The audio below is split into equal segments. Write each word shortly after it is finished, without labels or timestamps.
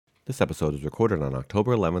This episode is recorded on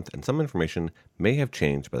October 11th, and some information may have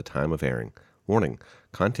changed by the time of airing. Warning,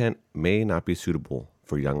 content may not be suitable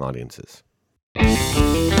for young audiences. A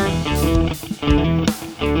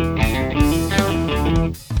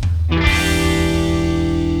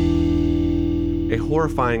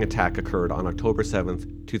horrifying attack occurred on October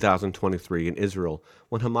 7th, 2023 in Israel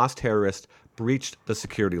when Hamas terrorists breached the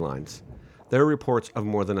security lines. There are reports of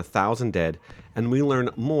more than 1,000 dead, and we learn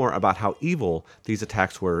more about how evil these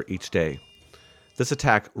attacks were each day. This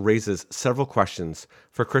attack raises several questions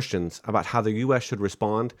for Christians about how the U.S. should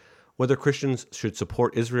respond, whether Christians should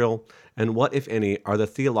support Israel, and what, if any, are the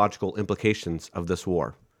theological implications of this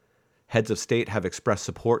war. Heads of state have expressed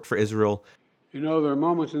support for Israel. You know, there are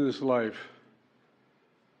moments in this life,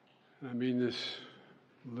 and I mean this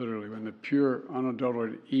literally, when the pure,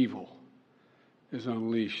 unadulterated evil is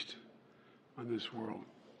unleashed on this world.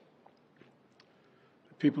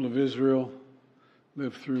 The people of Israel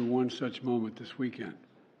lived through one such moment this weekend.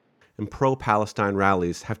 And pro-Palestine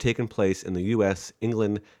rallies have taken place in the U.S.,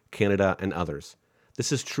 England, Canada, and others.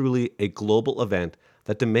 This is truly a global event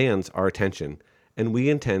that demands our attention, and we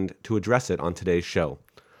intend to address it on today's show.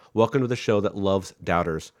 Welcome to the show that loves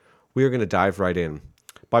doubters. We are going to dive right in.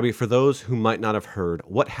 Bobby, for those who might not have heard,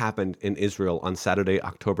 what happened in Israel on Saturday,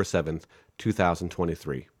 October 7th,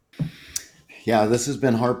 2023? Yeah, this has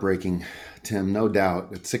been heartbreaking, Tim, no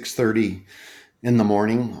doubt. At 6:30 in the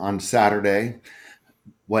morning on Saturday,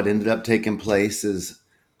 what ended up taking place is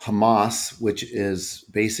Hamas, which is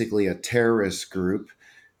basically a terrorist group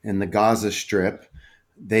in the Gaza Strip.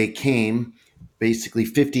 They came basically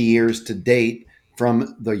 50 years to date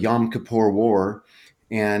from the Yom Kippur War,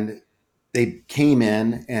 and they came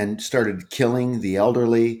in and started killing the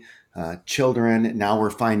elderly, children. Now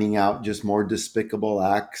we're finding out just more despicable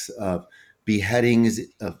acts of beheadings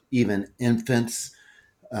of even infants,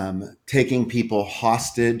 taking people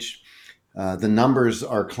hostage. The numbers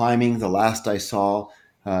are climbing. The last I saw,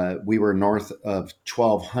 we were north of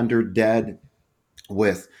 1,200 dead,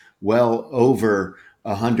 with well over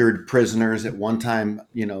 100 prisoners. At one time,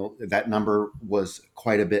 that number was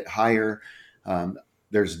quite a bit higher.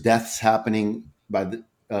 There's deaths happening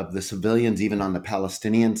of the civilians, even on the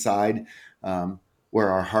Palestinian side, where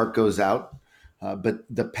our heart goes out. But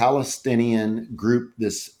the Palestinian group,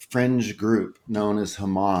 this fringe group known as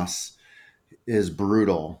Hamas, is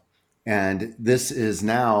brutal. And this is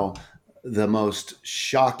now the most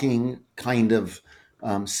shocking kind of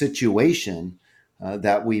situation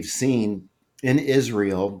that we've seen in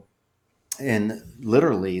Israel in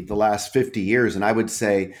literally the last 50 years. And I would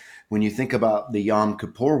say, when you think about the Yom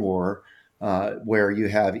Kippur War, where you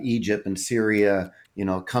have Egypt and Syria,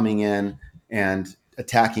 coming in and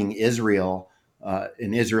attacking Israel,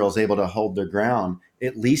 and Israel's able to hold their ground,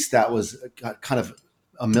 at least that was kind of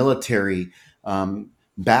a military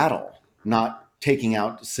battle, not taking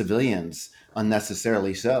out civilians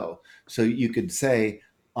unnecessarily so. So you could say,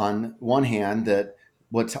 on one hand, that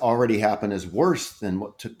what's already happened is worse than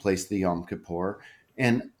what took place the Yom Kippur,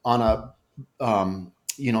 and on a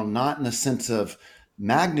not in the sense of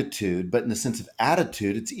magnitude, but in the sense of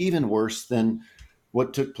attitude, it's even worse than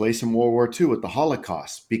what took place in World War II with the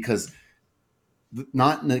Holocaust, because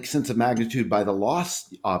not in the sense of magnitude by the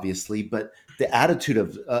loss, obviously, but the attitude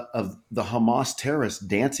of the Hamas terrorists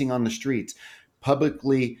dancing on the streets,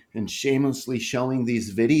 publicly and shamelessly showing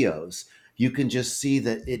these videos. You can just see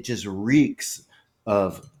that it just reeks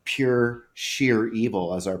of pure, sheer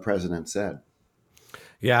evil, as our president said.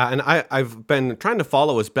 Yeah, and I've been trying to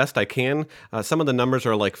follow as best I can. Some of the numbers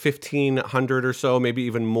are like 1,500 or so, maybe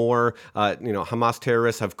even more. Hamas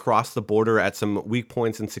terrorists have crossed the border at some weak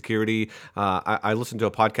points in security. I listened to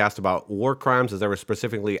a podcast about war crimes as they were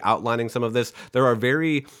specifically outlining some of this. There are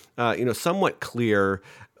very, somewhat clear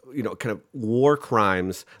kind of war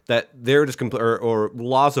crimes that they're just or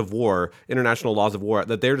laws of war, international laws of war,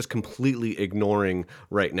 that they're just completely ignoring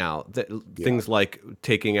right now. Things like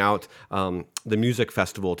taking out the music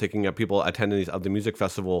festival, taking out people attendees of the music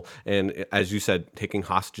festival, and, as you said, taking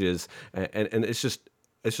hostages, and it's just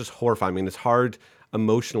horrifying. I mean, it's hard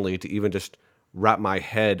emotionally to even just wrap my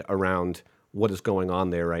head around what is going on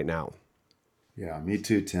there right now. Yeah, me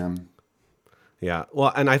too, Tim. Yeah,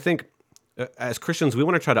 well, and I think, as Christians, we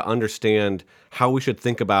want to try to understand how we should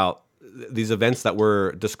think about these events that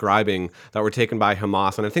we're describing that were taken by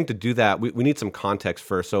Hamas. And I think to do that, we need some context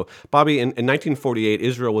first. So, Bobby, in 1948,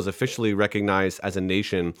 Israel was officially recognized as a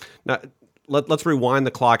nation. Now, let's rewind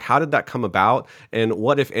the clock. How did that come about? And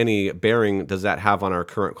what, if any, bearing does that have on our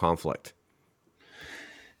current conflict?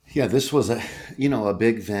 Yeah, this was a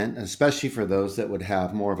big event, especially for those that would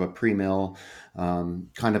have more of a pre-mill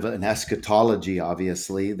kind of an eschatology.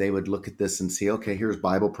 Obviously, they would look at this and see, okay, here's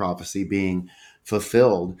Bible prophecy being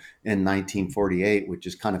fulfilled in 1948, which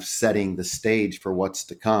is kind of setting the stage for what's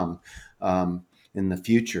to come in the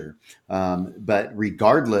future. But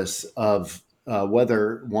regardless of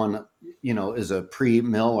whether one, is a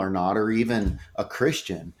pre-mill or not, or even a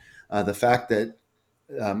Christian, the fact that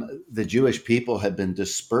the Jewish people had been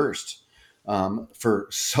dispersed for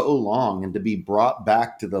so long, and to be brought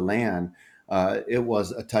back to the land, it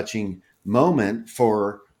was a touching moment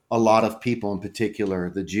for a lot of people, in particular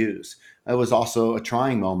the Jews. It was also a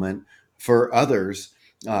trying moment for others,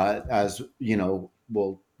 as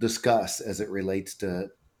we'll discuss as it relates to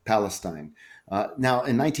Palestine. Now,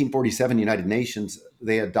 in 1947, the United Nations,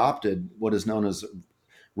 they adopted what is known as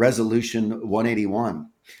Resolution 181.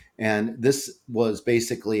 And this was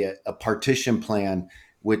basically a partition plan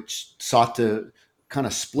which sought to kind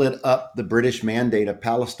of split up the British Mandate of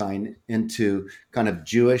Palestine into kind of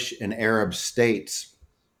Jewish and Arab states.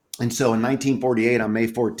 And so in 1948, on May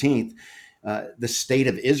 14th, the state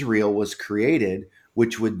of Israel was created,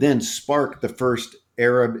 which would then spark the first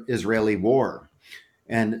Arab-Israeli war.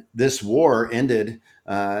 And this war ended,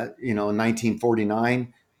 in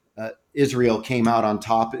 1949. Israel came out on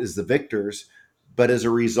top as the victors, but as a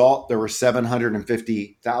result, there were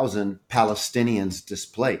 750,000 Palestinians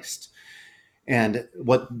displaced. And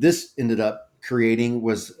what this ended up creating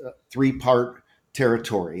was a three-part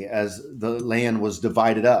territory as the land was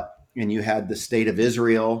divided up. And you had the state of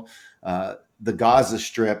Israel, the Gaza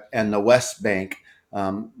Strip, and the West Bank,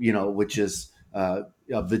 which is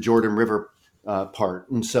of the Jordan River part.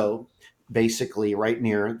 And so basically right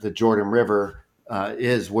near the Jordan River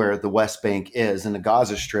is where the West Bank is, and the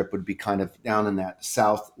Gaza Strip would be kind of down in that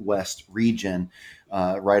southwest region,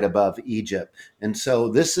 right above Egypt. And so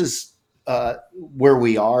this is where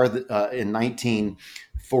we are in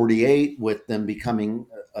 1948, with them becoming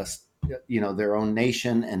their own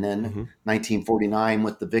nation, and then 1949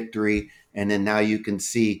 with the victory. And then now you can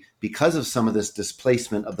see, because of some of this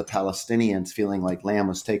displacement of the Palestinians feeling like land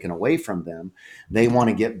was taken away from them, they want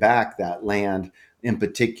to get back that land, in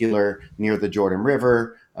particular near the Jordan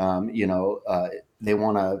River. They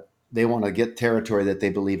want to get territory that they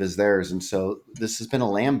believe is theirs. And so this has been a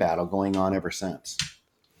land battle going on ever since.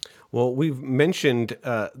 Well, we've mentioned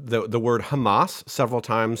the word Hamas several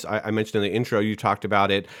times. I mentioned in the intro, you talked about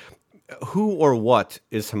it. Who or what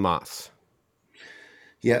is Hamas?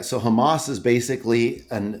 Yeah, so Hamas is basically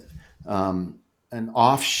an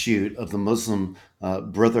offshoot of the Muslim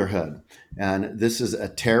Brotherhood, and this is a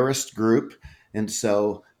terrorist group, and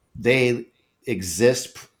so they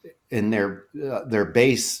exist in their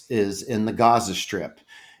base is in the Gaza Strip,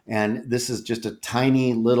 and this is just a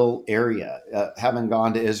tiny little area. Having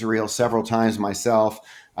gone to Israel several times myself,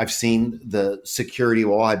 I've seen the security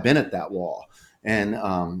wall. I've been at that wall, and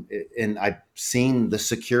I've seen the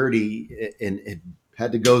security, and it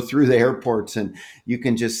had to go through the airports, and you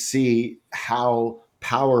can just see how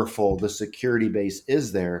powerful the security base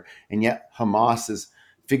is there. And yet Hamas has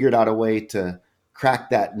figured out a way to crack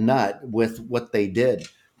that nut with what they did.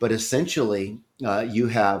 But essentially, you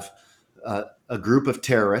have a group of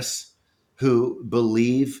terrorists who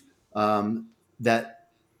believe that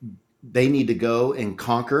they need to go and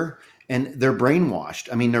conquer, and they're brainwashed.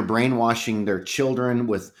 I mean, they're brainwashing their children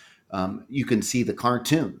with, you can see the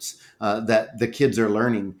cartoons that the kids are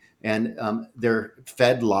learning, and they're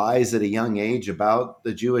fed lies at a young age about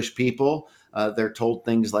the Jewish people. They're told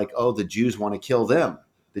things like, oh, the Jews want to kill them.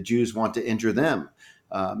 The Jews want to injure them.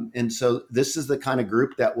 And so this is the kind of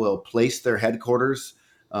group that will place their headquarters,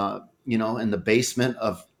 in the basement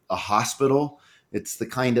of a hospital. It's the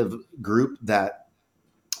kind of group that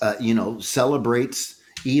celebrates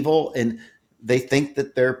evil, and they think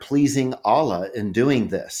that they're pleasing Allah in doing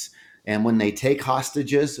this. And when they take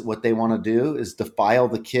hostages, what they want to do is defile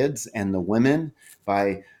the kids and the women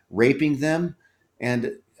by raping them.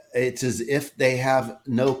 And it's as if they have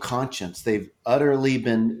no conscience. They've utterly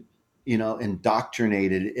been,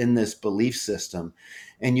 indoctrinated in this belief system.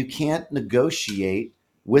 And you can't negotiate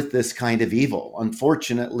with this kind of evil.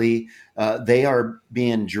 Unfortunately, they are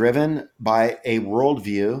being driven by a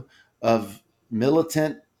worldview of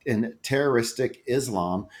militant and terroristic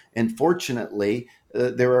Islam. And fortunately,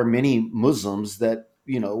 there are many Muslims that,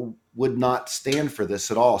 would not stand for this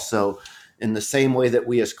at all. So in the same way that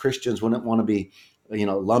we as Christians wouldn't want to be,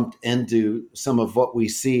 lumped into some of what we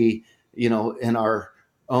see, in our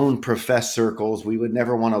own professed circles, we would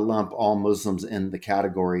never want to lump all Muslims in the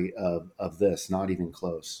category of this, not even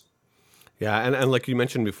close. Yeah, and like you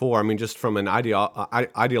mentioned before, I mean, just from an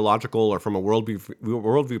ideological or from a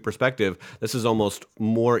worldview perspective, this is almost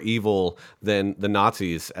more evil than the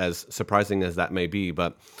Nazis, as surprising as that may be.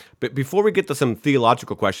 But before we get to some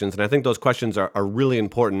theological questions, and I think those questions are really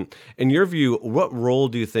important, in your view, what role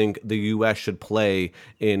do you think the U.S. should play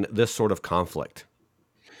in this sort of conflict?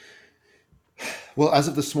 Well, as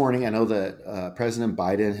of this morning, I know that President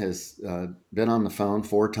Biden has been on the phone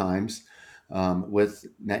 4 times with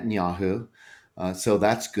Netanyahu. So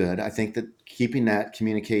that's good. I think that keeping that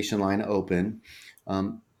communication line open,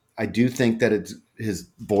 um, I do think that his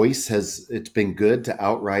voice it's been good to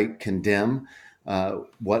outright condemn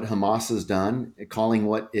what Hamas has done, calling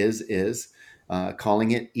what is,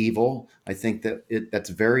 calling it evil. I think that that's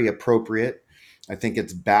very appropriate. I think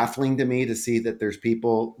it's baffling to me to see that there's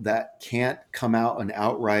people that can't come out and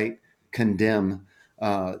outright condemn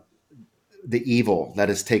uh, the evil that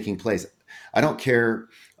is taking place. I don't care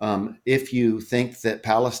if you think that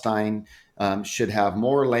Palestine should have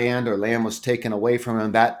more land or land was taken away from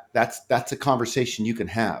them. That's a conversation you can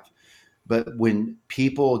have. But when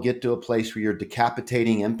people get to a place where you're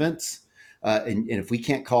decapitating infants, and if we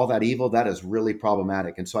can't call that evil, that is really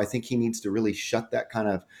problematic. And so I think he needs to really shut that kind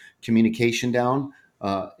of communication down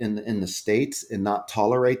in the states and not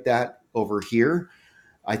tolerate that over here.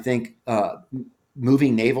 I think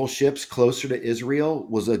moving naval ships closer to Israel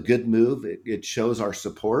was a good move. It shows our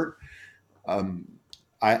support. Um,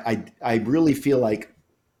 I really feel like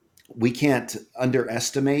we can't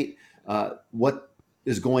underestimate what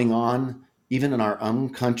is going on, even in our own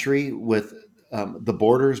country, with the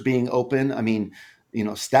borders being open. I mean,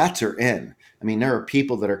 stats are in. I mean, there are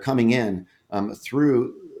people that are coming in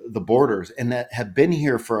through the borders and that have been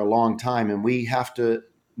here for a long time, and we have to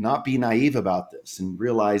not be naive about this and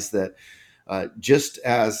realize that just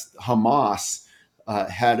as Hamas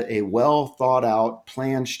had a well thought out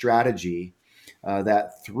planned strategy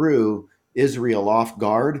that threw Israel off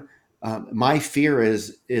guard. My fear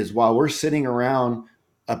is while we're sitting around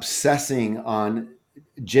obsessing on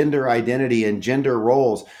gender identity and gender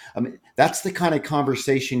roles, I mean, that's the kind of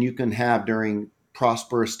conversation you can have during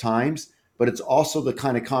prosperous times. But it's also the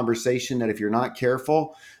kind of conversation that if you're not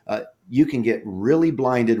careful, you can get really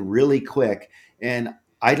blinded really quick. And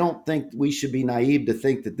I don't think we should be naive to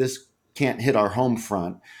think that this can't hit our home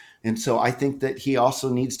front. And so I think that he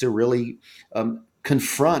also needs to really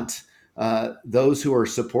confront those who are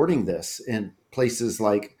supporting this in places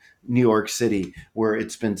like New York City, where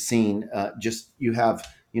it's been seen. Just you have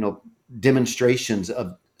demonstrations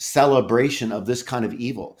of celebration of this kind of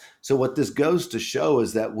evil. So what this goes to show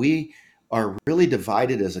is that we are really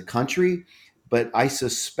divided as a country. But I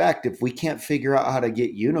suspect if we can't figure out how to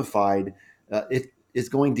get unified, it is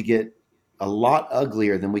going to get a lot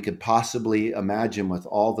uglier than we could possibly imagine with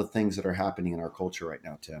all the things that are happening in our culture right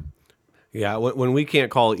now, Tim. Yeah, when we can't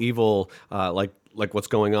call evil like what's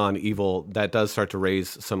going on evil, that does start to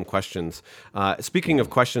raise some questions. Speaking of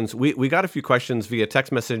questions, we got a few questions via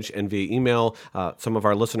text message and via email. Some of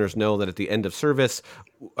our listeners know that at the end of service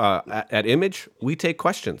at Image, we take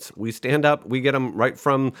questions. We stand up, we get them right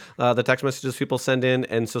from the text messages people send in.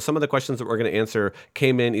 And so some of the questions that we're going to answer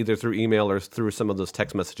came in either through email or through some of those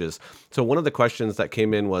text messages. So one of the questions that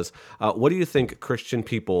came in was, what do you think Christian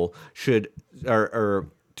people should, or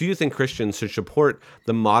do you think Christians should support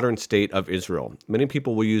the modern state of Israel? Many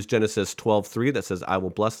people will use Genesis 12:3 that says, I will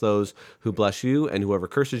bless those who bless you, and whoever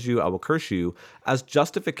curses you, I will curse you, as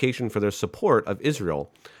justification for their support of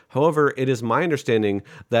Israel. However, it is my understanding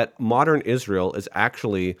that modern Israel is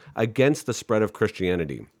actually against the spread of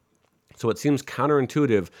Christianity. So it seems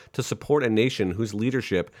counterintuitive to support a nation whose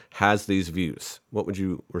leadership has these views. What would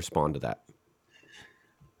you respond to that?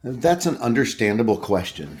 That's an understandable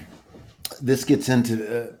question. This gets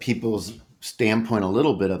into people's standpoint a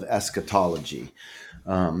little bit of eschatology.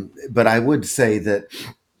 But I would say that,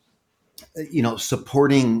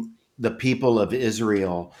 supporting the people of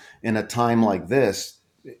Israel in a time like this,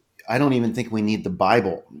 I don't even think we need the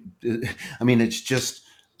Bible. I mean, it's just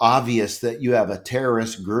obvious that you have a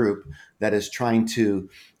terrorist group that is trying to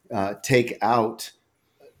take out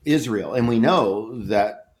Israel. And we know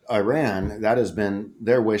that Iran, that has been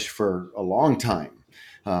their wish for a long time.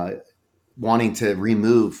 Wanting to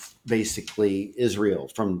remove basically Israel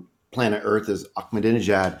from planet Earth, as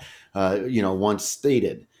Ahmadinejad, once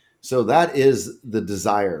stated. So that is the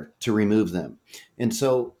desire to remove them. And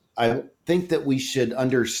so I think that we should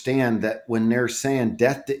understand that when they're saying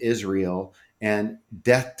death to Israel and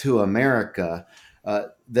death to America,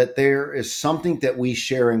 that there is something that we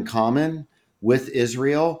share in common with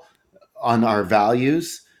Israel on our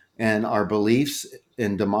values and our beliefs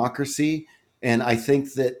in democracy. And I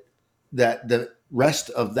think that rest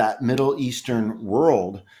of that Middle Eastern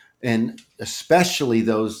world, and especially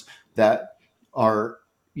those that are,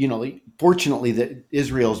 fortunately that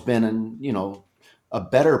Israel's been in, a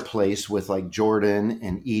better place with like Jordan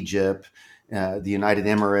and Egypt, the United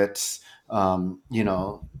Emirates,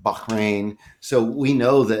 Bahrain. So we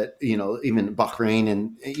know that, even Bahrain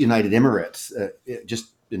and United Emirates,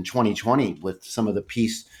 just in 2020 with some of the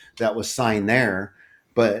peace that was signed there.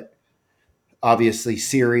 But obviously,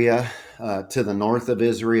 Syria to the north of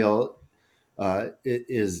Israel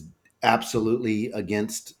is absolutely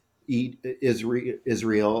against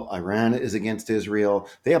Israel. Iran is against Israel.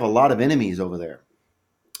 They have a lot of enemies over there.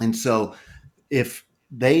 And so if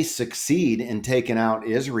they succeed in taking out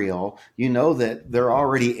Israel, that they're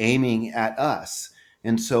already aiming at us.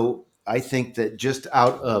 And so I think that just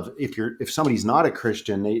out of, if somebody's not a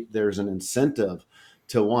Christian, there's an incentive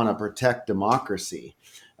to want to protect democracy.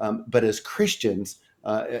 But as Christians,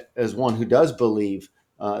 as one who does believe,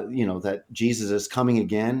 that Jesus is coming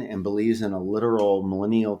again and believes in a literal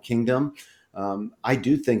millennial kingdom, I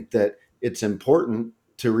do think that it's important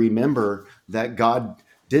to remember that God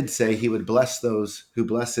did say he would bless those who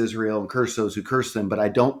bless Israel and curse those who curse them. But I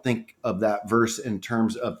don't think of that verse in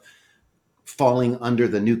terms of falling under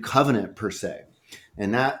the new covenant per se.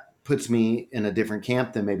 And that puts me in a different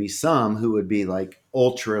camp than maybe some who would be like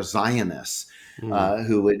ultra Zionists, Mm.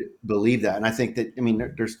 who would believe that. And I think that,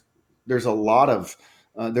 there's a lot of,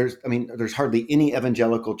 there's hardly any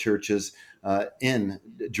evangelical churches in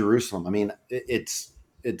Jerusalem. It's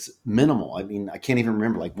minimal. I can't even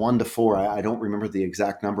remember, like 1 to 4. I don't remember the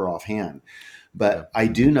exact number offhand, Yeah. but I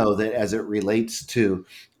do know that as it relates to,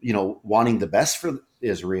 wanting the best for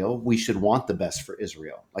Israel, we should want the best for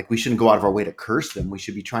Israel. Like, we shouldn't go out of our way to curse them. We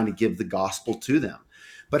should be trying to give the gospel to them.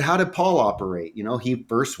 But how did Paul operate? He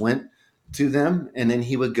first went to them and then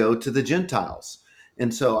he would go to the Gentiles.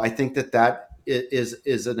 And so I think that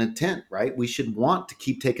is an intent, right? We should want to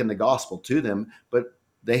keep taking the gospel to them, but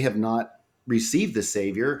they have not received the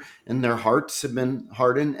Savior, and their hearts have been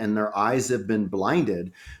hardened and their eyes have been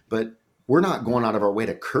blinded. But we're not going out of our way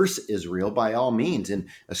to curse Israel by all means. And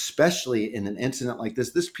especially in an incident like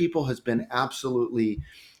this people has been absolutely,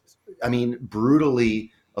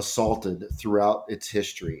 brutally assaulted throughout its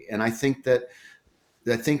history. And I think that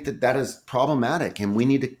is problematic, and we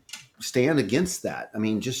need to stand against that.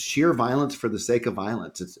 Just sheer violence for the sake of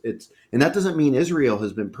violence. And that doesn't mean Israel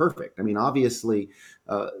has been perfect. Obviously,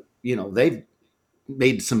 they've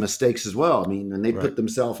made some mistakes as well. And they Right. put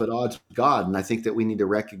themselves at odds with God, and I think that we need to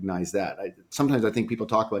recognize that. Sometimes I think people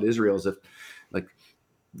talk about Israel as if like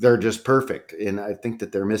they're just perfect, and I think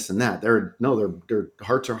that they're missing that. Their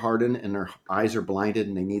hearts are hardened and their eyes are blinded,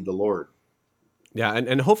 and they need the Lord. Yeah,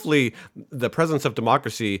 and hopefully the presence of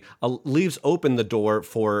democracy leaves open the door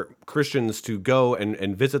for Christians to go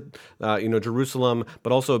and visit, Jerusalem,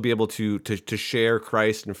 but also be able to share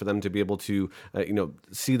Christ, and for them to be able to,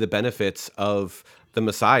 see the benefits of the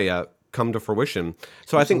Messiah come to fruition.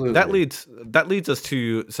 So I think that Absolutely. leads us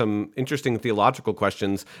to some interesting theological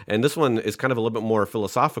questions, and this one is kind of a little bit more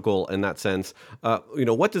philosophical in that sense.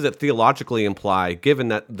 What does it theologically imply, given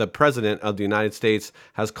that the president of the United States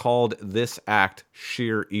has called this act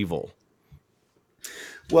sheer evil?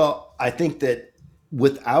 Well, I think that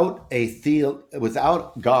without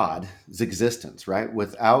God's existence, right?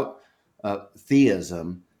 Without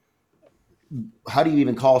theism, how do you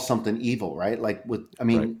even call something evil, right? Like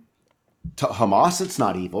Right. to Hamas, it's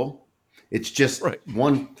not evil. It's just Right.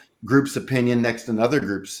 one group's opinion next to another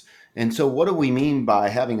group's. And so, what do we mean by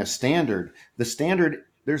having a standard? The standard,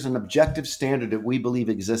 there's an objective standard that we believe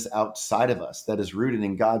exists outside of us that is rooted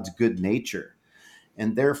in God's good nature.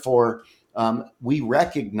 And therefore, we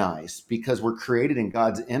recognize, because we're created in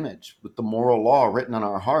God's image with the moral law written on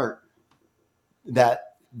our heart,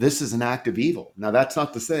 that this is an act of evil. Now, that's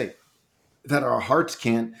not to say that our hearts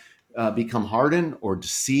can't become hardened or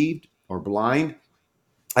deceived or blind,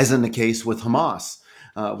 as in the case with Hamas.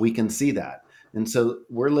 We can see that. And so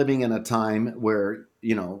we're living in a time where,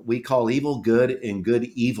 we call evil good and good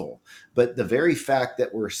evil. But the very fact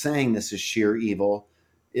that we're saying this is sheer evil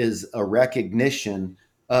is a recognition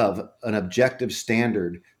of an objective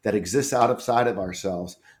standard that exists outside of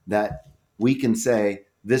ourselves, that we can say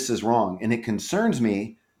this is wrong. And it concerns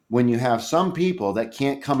me when you have some people that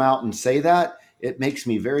can't come out and say that. It makes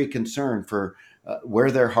me very concerned for where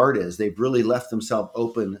their heart is. They've really left themselves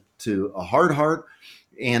open to a hard heart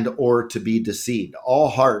and or to be deceived. All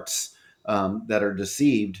hearts that are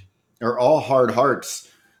deceived, or all hard hearts,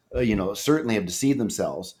 certainly have deceived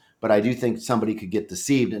themselves. But I do think somebody could get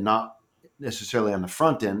deceived and not necessarily on the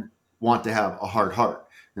front end want to have a hard heart.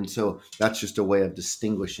 And so that's just a way of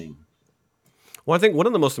distinguishing. Well, I think one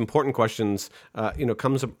of the most important questions,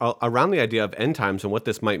 comes around the idea of end times and what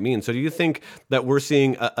this might mean. So, do you think that we're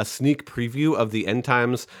seeing a sneak preview of the end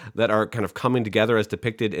times that are kind of coming together as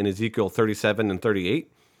depicted in Ezekiel 37 and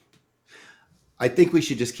 38? I think we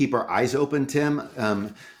should just keep our eyes open, Tim.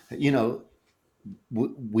 You know,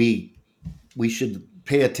 we we should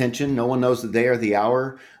pay attention. No one knows the day or the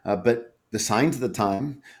hour, but the signs of the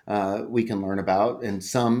time we can learn about. And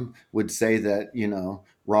some would say that,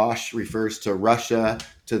 Rosh refers to Russia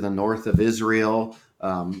to the north of Israel.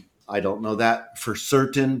 I don't know that for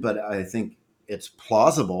certain, but I think it's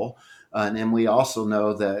plausible. And then we also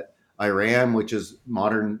know that Iran, which is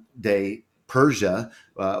modern day Persia,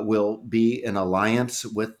 will be in alliance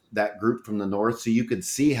with that group from the north. So you could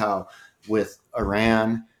see how with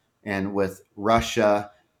Iran and with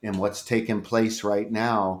Russia and what's taking place right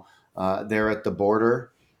now there at the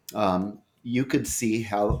border, you could see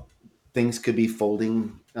how things could be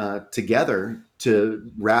folding together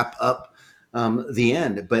to wrap up the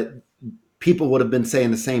end. But people would have been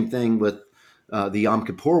saying the same thing with the Yom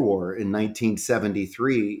Kippur War in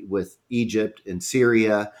 1973 with Egypt and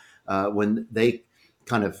Syria when they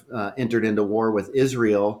kind of entered into war with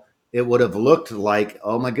Israel. It would have looked like,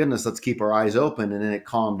 oh my goodness, let's keep our eyes open, and then it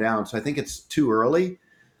calmed down. So I think it's too early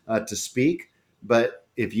to speak. But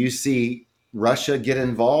if you see Russia get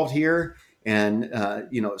involved here, and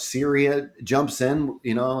Syria jumps in,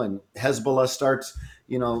 and Hezbollah starts,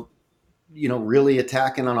 really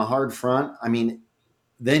attacking on a hard front. I mean,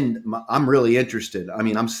 then I'm really interested. I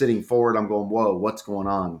mean, I'm sitting forward. I'm going, whoa, what's going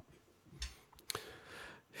on?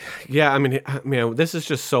 Yeah, I mean, this is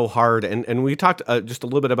just so hard, and we talked just a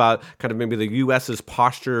little bit about kind of maybe the U.S.'s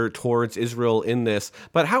posture towards Israel in this.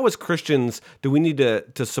 But how, as Christians, do we need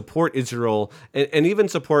to support Israel and even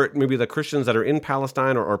support maybe the Christians that are in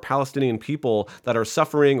Palestine or Palestinian people that are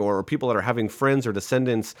suffering or people that are having friends or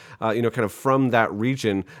descendants, kind of from that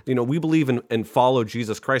region? We believe in and follow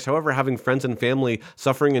Jesus Christ. However, having friends and family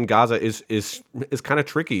suffering in Gaza is kind of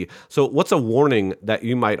tricky. So, what's a warning that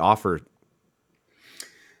you might offer?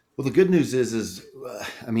 Well, the good news is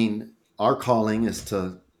I mean, our calling is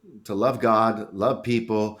to love God, love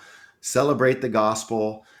people, celebrate the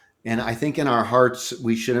gospel, and I think in our hearts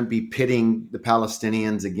we shouldn't be pitting the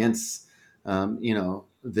Palestinians against,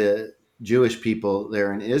 the Jewish people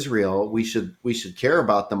there in Israel. We should care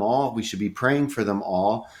about them all. We should be praying for them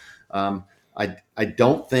all. I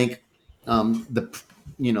don't think the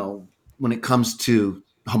when it comes to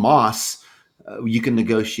Hamas, you can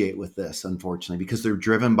negotiate with this, unfortunately, because they're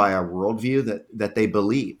driven by a worldview that they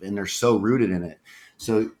believe, and they're so rooted in it.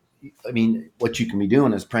 So, I mean, what you can be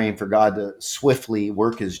doing is praying for God to swiftly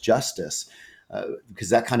work His justice, because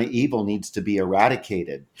that kind of evil needs to be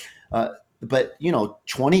eradicated. But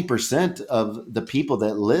 20% of the people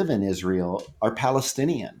that live in Israel are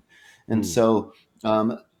Palestinian, and Hmm. so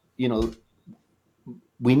you know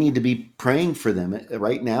we need to be praying for them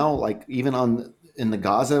right now. Like even in the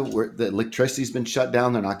Gaza, where the electricity's been shut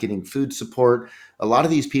down, they're not getting food support. A lot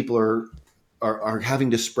of these people are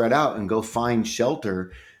having to spread out and go find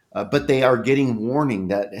shelter, but they are getting warning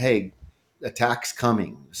that, hey, attacks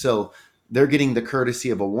coming. So they're getting the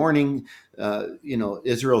courtesy of a warning.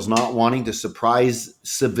 Israel's not wanting to surprise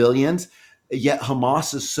civilians, yet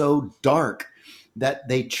Hamas is so dark that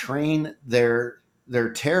they train their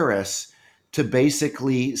terrorists to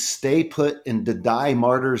basically stay put and to die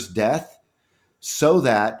martyr's death, so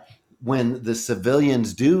that when the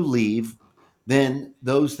civilians do leave, then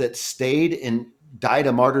those that stayed and died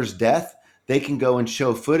a martyr's death, they can go and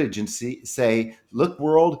show footage and say, look,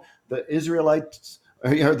 world, the Israelites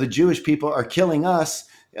or the Jewish people are killing us,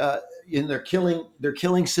 and they're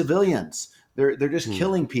killing civilians. They're just Hmm.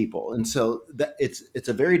 killing people, and so it's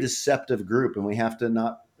a very deceptive group, and we have to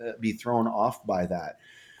not be thrown off by that.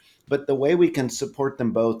 But the way we can support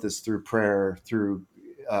them both is through prayer, through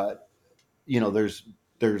uh,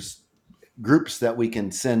 there's groups that we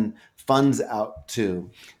can send funds out to,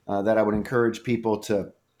 that I would encourage people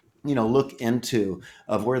to look into,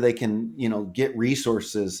 of where they can get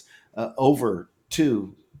resources over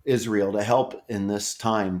to Israel to help in this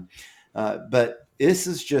time. But this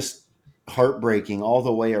is just heartbreaking all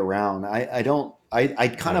the way around. I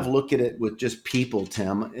kind Yeah. of look at it with just people,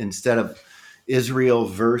 Tim, instead of Israel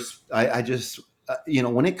versus. I just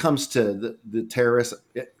when it comes to the terrorists,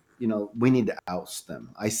 we need to oust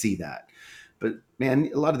them. I see that, but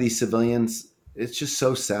man, a lot of these civilians, it's just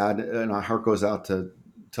so sad, and our heart goes out to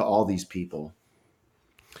all these people.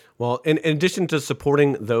 Well, in addition to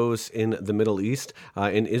supporting those in the Middle East,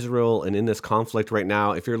 in Israel, and in this conflict right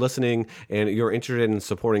now, if you're listening and you're interested in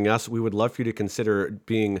supporting us, we would love for you to consider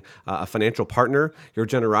being a financial partner. Your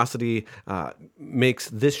generosity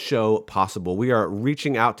makes this show possible. We are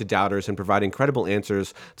reaching out to doubters and providing credible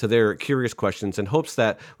answers to their curious questions in hopes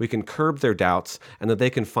that we can curb their doubts and that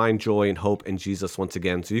they can find joy and hope in Jesus once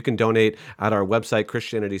again. So you can donate at our website,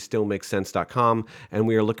 ChristianityStillMakesSense.com, and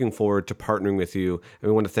we are looking forward to partnering with you.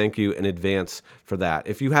 And we want to thank you in advance for that.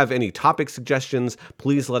 If you have any topic suggestions,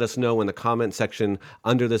 please let us know in the comment section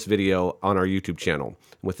under this video on our YouTube channel.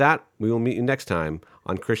 With that, we will meet you next time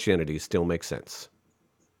on Christianity Still Makes Sense.